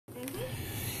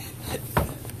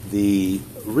The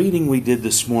reading we did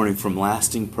this morning from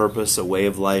Lasting Purpose, A Way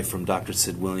of Life from Dr.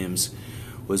 Sid Williams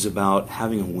was about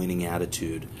having a winning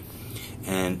attitude.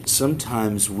 And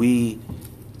sometimes we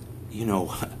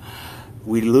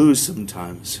lose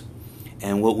sometimes.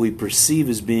 And what we perceive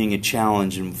as being a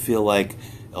challenge and feel like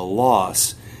a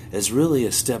loss is really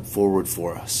a step forward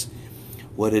for us.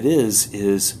 What it is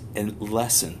a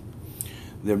lesson.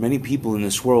 There are many people in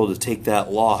this world that take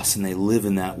that loss and they live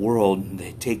in that world and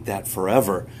they take that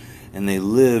forever and they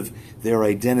live, their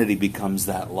identity becomes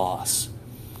that loss.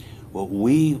 Well,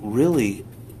 we really,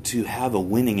 to have a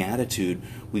winning attitude,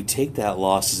 we take that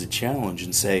loss as a challenge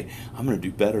and say, I'm going to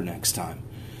do better next time.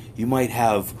 You might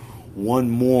have one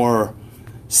more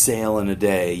sale in a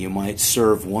day. You might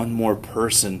serve one more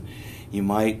person. You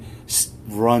might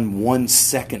run 1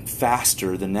 second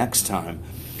faster the next time.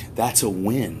 That's a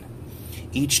win.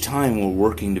 Each time we're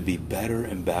working to be better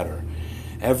and better.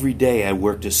 Every day I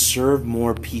work to serve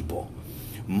more people.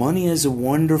 Money is a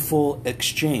wonderful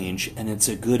exchange and it's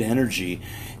a good energy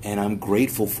and I'm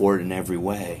grateful for it in every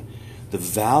way. The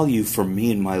value for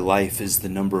me in my life is the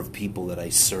number of people that I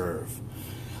serve.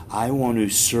 I want to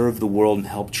serve the world and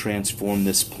help transform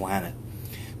this planet.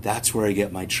 That's where I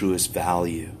get my truest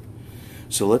value.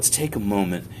 So let's take a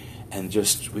moment and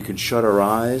we can shut our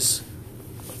eyes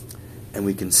and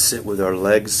we can sit with our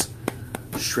legs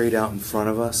straight out in front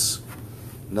of us.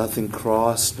 Nothing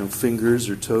crossed, no fingers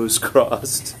or toes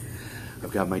crossed.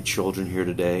 I've got my children here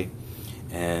today,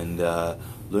 and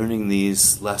learning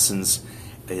these lessons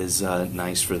is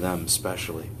nice for them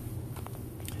especially.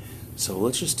 So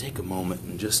let's just take a moment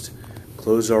and just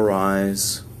close our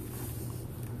eyes.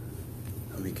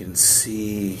 And we can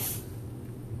see,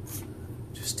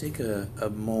 just take a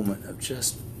moment of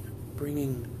just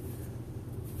bringing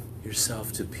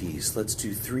yourself to peace. Let's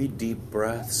do 3 deep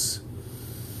breaths.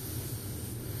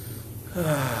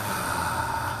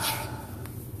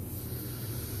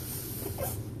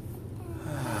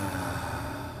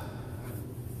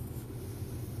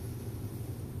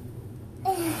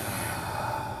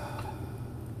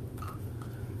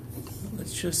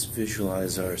 Let's just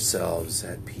visualize ourselves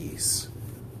at peace.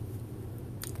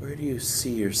 Where do you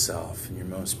see yourself in your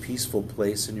most peaceful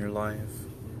place in your life?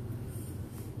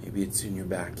 Maybe it's in your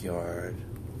backyard,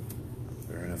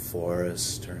 or in a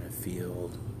forest, or in a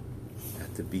field,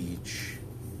 at the beach.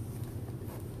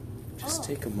 Just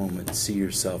take a moment and see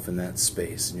yourself in that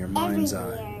space, in your mind's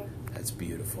eye. That's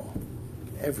beautiful.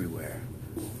 Everywhere.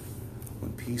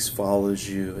 When peace follows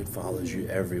you, it follows you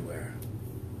everywhere.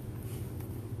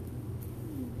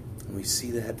 And we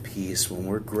see that peace when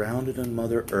we're grounded on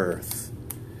Mother Earth,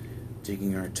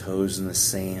 digging our toes in the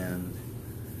sand.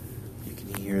 You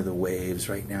can hear the waves.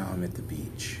 Right now I'm at the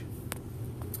beach.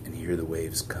 And hear the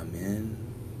waves come in,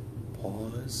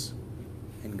 pause,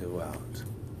 and go out.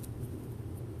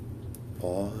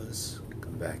 Pause,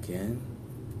 come back in,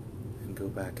 and go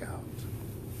back out.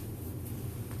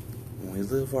 When we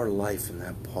live our life in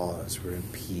that pause, we're in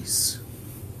peace.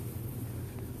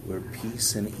 We're at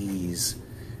peace and ease,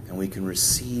 and we can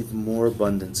receive more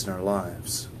abundance in our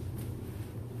lives.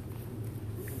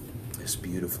 This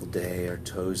beautiful day, our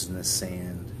toes in the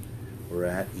sand, we're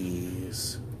at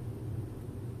ease.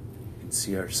 We can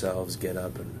see ourselves get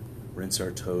up and rinse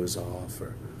our toes off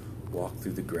or walk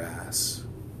through the grass.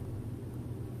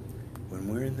 When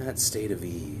we're in that state of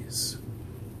ease,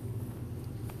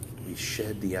 we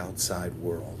shed the outside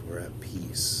world. We're at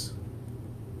peace.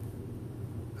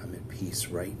 I'm at peace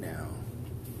right now.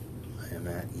 I am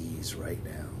at ease right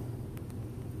now.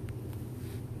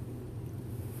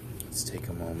 Let's take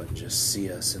a moment and just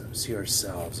see us and see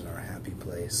ourselves in our happy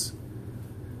place.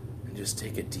 And just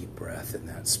take a deep breath in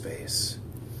that space.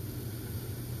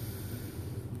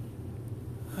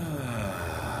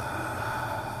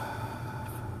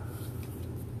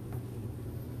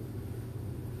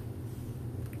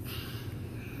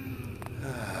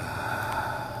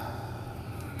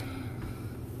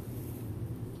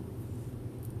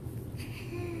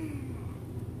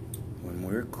 When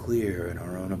we're clear in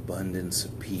our own abundance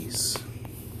of peace,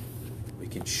 we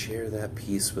can share that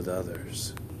peace with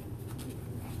others.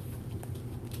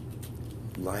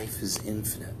 Life is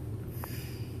infinite.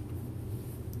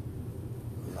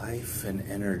 Life and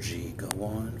energy go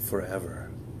on forever.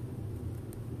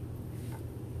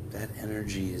 That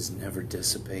energy is never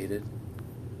dissipated.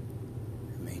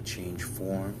 It may change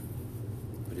form,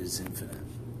 but it is infinite.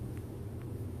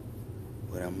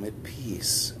 When I'm at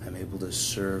peace, I'm able to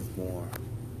serve more.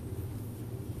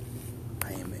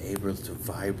 I am able to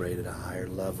vibrate at a higher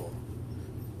level.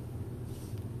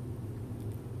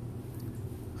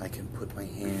 I can put my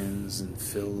hands and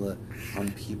fill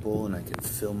on people, and I can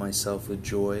fill myself with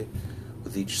joy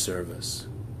with each service.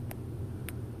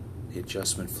 The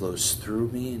adjustment flows through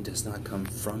me and does not come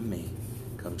from me.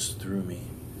 It comes through me,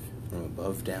 from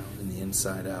above down and the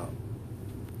inside out.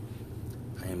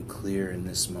 I am clear in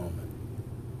this moment.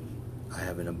 I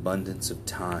have an abundance of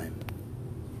time.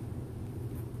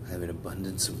 I have an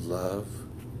abundance of love,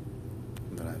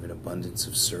 but I have an abundance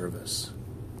of service.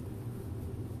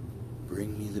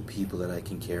 Bring me the people that I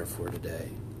can care for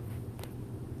today.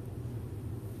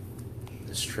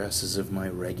 The stresses of my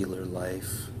regular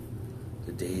life,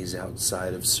 the days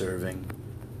outside of serving,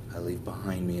 I leave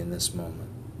behind me in this moment.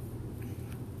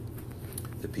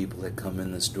 The people that come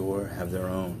in this door have their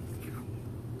own.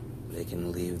 They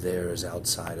can leave theirs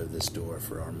outside of this door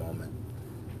for our moment.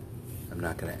 I'm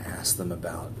not going to ask them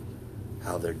about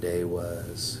how their day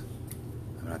was.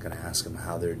 I'm not going to ask them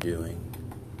how they're doing.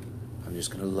 I'm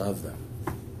just going to love them.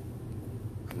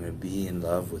 I'm going to be in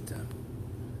love with them.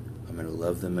 I'm going to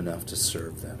love them enough to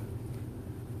serve them.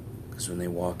 Because when they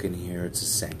walk in here, it's a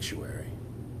sanctuary.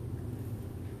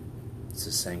 It's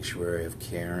a sanctuary of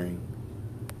caring,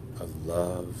 of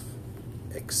love,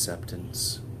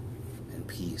 acceptance, and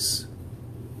peace.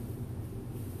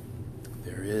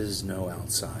 There is no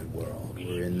outside world.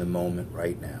 We're in the moment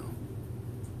right now.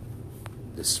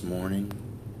 This morning,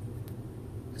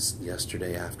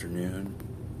 yesterday afternoon,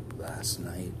 last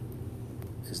night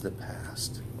is the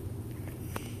past.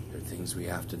 There are things we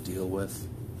have to deal with.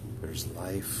 There's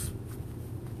life.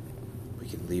 We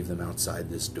can leave them outside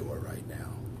this door right now.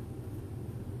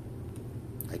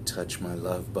 I touch my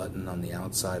love button on the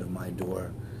outside of my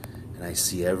door, and I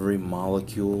see every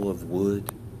molecule of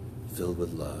wood filled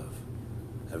with love.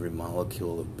 Every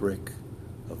molecule of brick,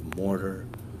 of mortar,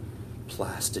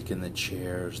 plastic in the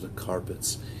chairs, the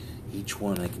carpets. Each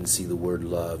one I can see the word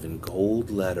love in gold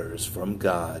letters from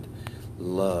God.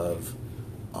 Love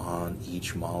on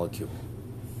each molecule.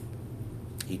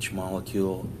 Each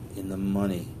molecule in the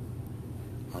money,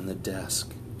 on the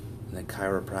desk, in the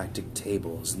chiropractic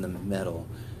tables, in the metal,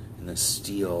 in the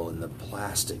steel, in the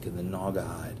plastic, in the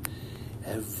naugahyde.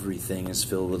 Everything is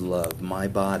filled with love. My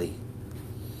body,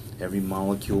 every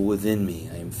molecule within me,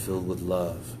 I am filled with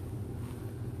love.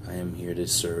 I am here to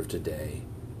serve today.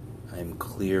 I am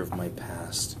clear of my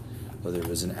past, whether it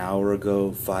was an hour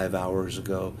ago, 5 hours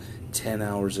ago, 10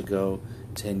 hours ago,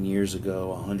 10 years ago,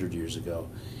 100 years ago.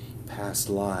 Past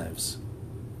lives.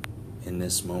 In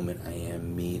this moment, I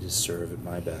am me to serve at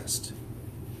my best.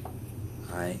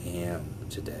 I am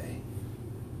today.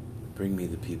 Bring me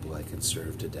the people I can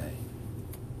serve today.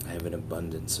 I have an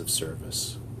abundance of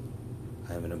service.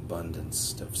 I have an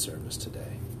abundance of service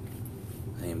today.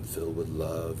 I am filled with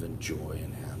love and joy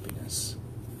and happiness.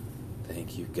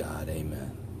 Thank you, God.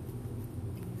 Amen.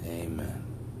 Amen.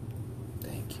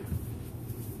 Thank you.